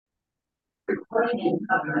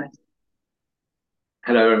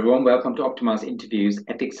Hello, everyone. Welcome to Optimize Interviews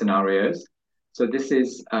Ethics Scenarios. So this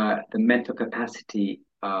is the mental capacity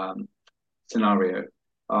scenario.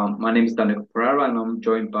 My name is Danuka Pereira, and I'm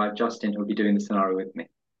joined by Justin, who'll be doing the scenario with me.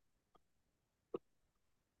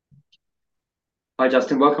 Hi,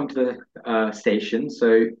 Justin. Welcome to the station.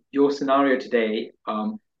 So your scenario today,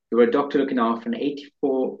 you're a doctor looking after an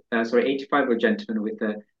 85-year-old gentleman with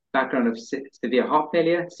a background of severe heart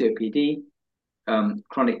failure, COPD,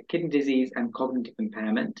 chronic kidney disease, and cognitive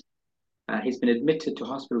impairment. He's been admitted to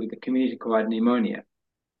hospital with a community-acquired pneumonia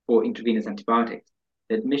for intravenous antibiotics.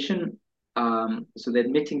 The admission, so the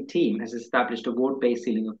admitting team has established a ward-based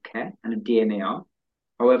ceiling of care and a DNAR.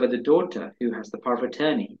 However, the daughter, who has the power of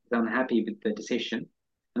attorney, is unhappy with the decision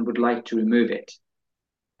and would like to remove it.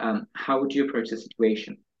 How would you approach the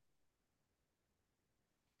situation?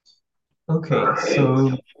 Okay,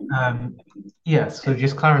 so yeah, so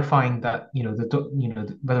just clarifying that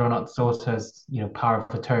whether or not the daughter's power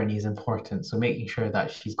of attorney is important. So making sure that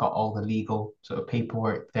she's got all the legal sort of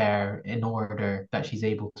paperwork there in order, that she's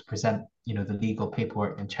able to present the legal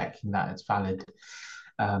paperwork and checking that it's valid.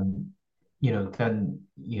 Um, then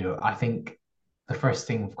I think the first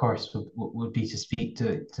thing, of course, would be to speak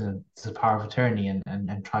to the power of attorney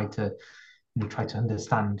and try to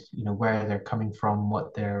understand where they're coming from,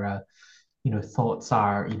 what their thoughts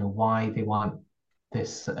are, why they want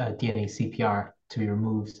this DNA CPR to be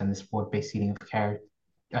removed and this ward-based ceiling of care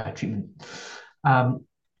treatment. Um,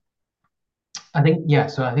 I think, yeah,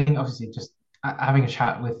 so I think obviously just having a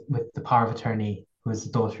chat with the power of attorney, who is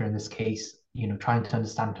the daughter in this case, trying to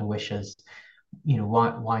understand her wishes,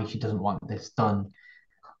 why she doesn't want this done.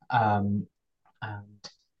 Um, and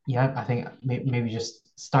yeah, I think maybe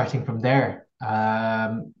just starting from there,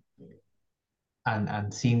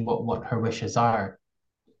 and seeing what her wishes are.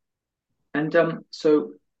 And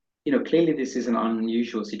clearly this is an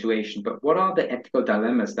unusual situation, but what are the ethical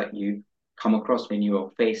dilemmas that you come across when you are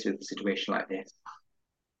faced with a situation like this?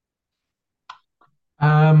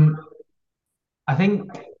 Um, I think,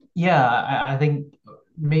 yeah, I think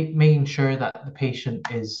making sure that the patient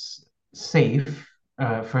is safe,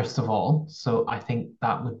 first of all. So I think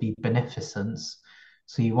that would be beneficence.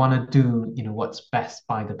 So you want to do, what's best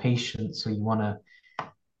by the patient. So you want to,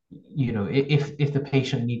 if the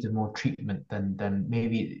patient needed more treatment, then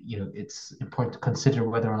maybe, it's important to consider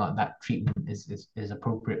whether or not that treatment is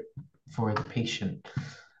appropriate for the patient.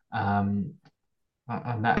 Um,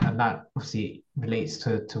 and that obviously relates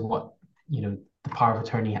to what the power of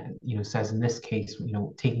attorney says in this case,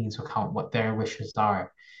 taking into account what their wishes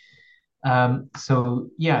are. So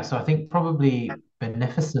yeah, so I think probably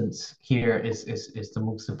beneficence here is the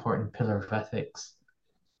most important pillar of ethics.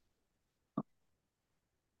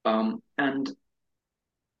 And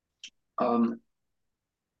um,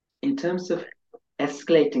 in terms of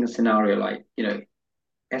escalating a scenario like,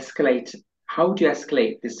 escalate, how would you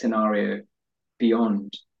escalate this scenario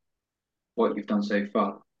beyond what you've done so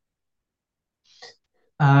far?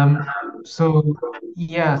 Um, so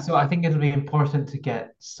yeah, so I think it'll be important to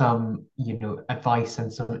get some, advice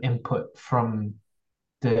and some input from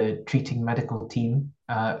the treating medical team.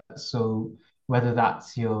 So whether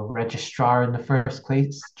that's your registrar in the first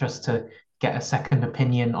place, just to get a second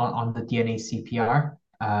opinion on the DNA CPR,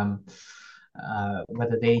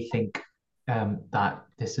 whether they think that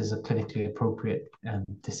this is a clinically appropriate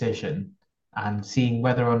decision, and seeing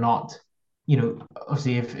whether or not,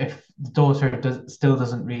 obviously if the daughter still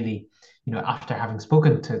doesn't really, after having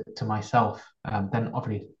spoken to myself, then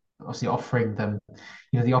obviously offering them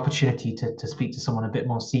the opportunity to speak to someone a bit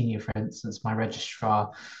more senior, for instance, my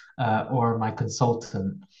registrar, or my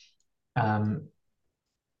consultant. Um,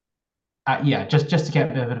 yeah, just to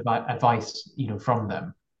get a bit of advice, from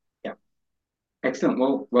them. Yeah, excellent.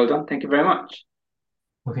 Well done. Thank you very much.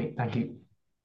 Okay, thank you.